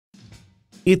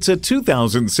It's a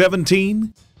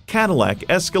 2017 Cadillac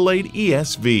Escalade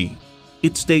ESV.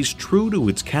 It stays true to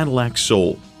its Cadillac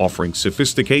soul, offering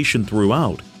sophistication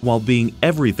throughout while being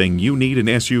everything you need an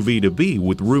SUV to be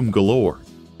with room galore.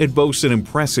 It boasts an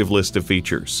impressive list of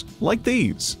features like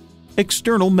these: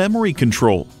 external memory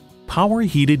control, power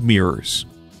heated mirrors,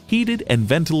 heated and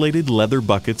ventilated leather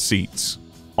bucket seats,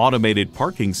 automated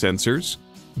parking sensors,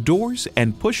 doors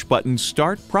and push-button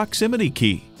start proximity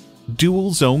key,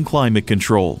 dual zone climate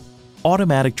control,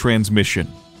 automatic transmission,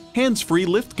 hands-free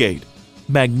liftgate,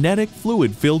 magnetic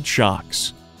fluid-filled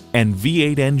shocks, and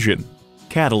V8 engine.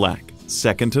 Cadillac,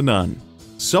 second to none.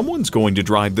 Someone's going to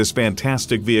drive this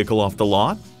fantastic vehicle off the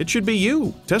lot. It should be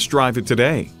you. Test drive it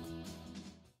today.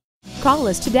 Call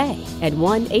us today at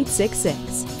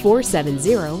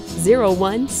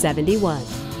 1-866-470-0171.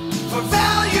 For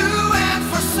value.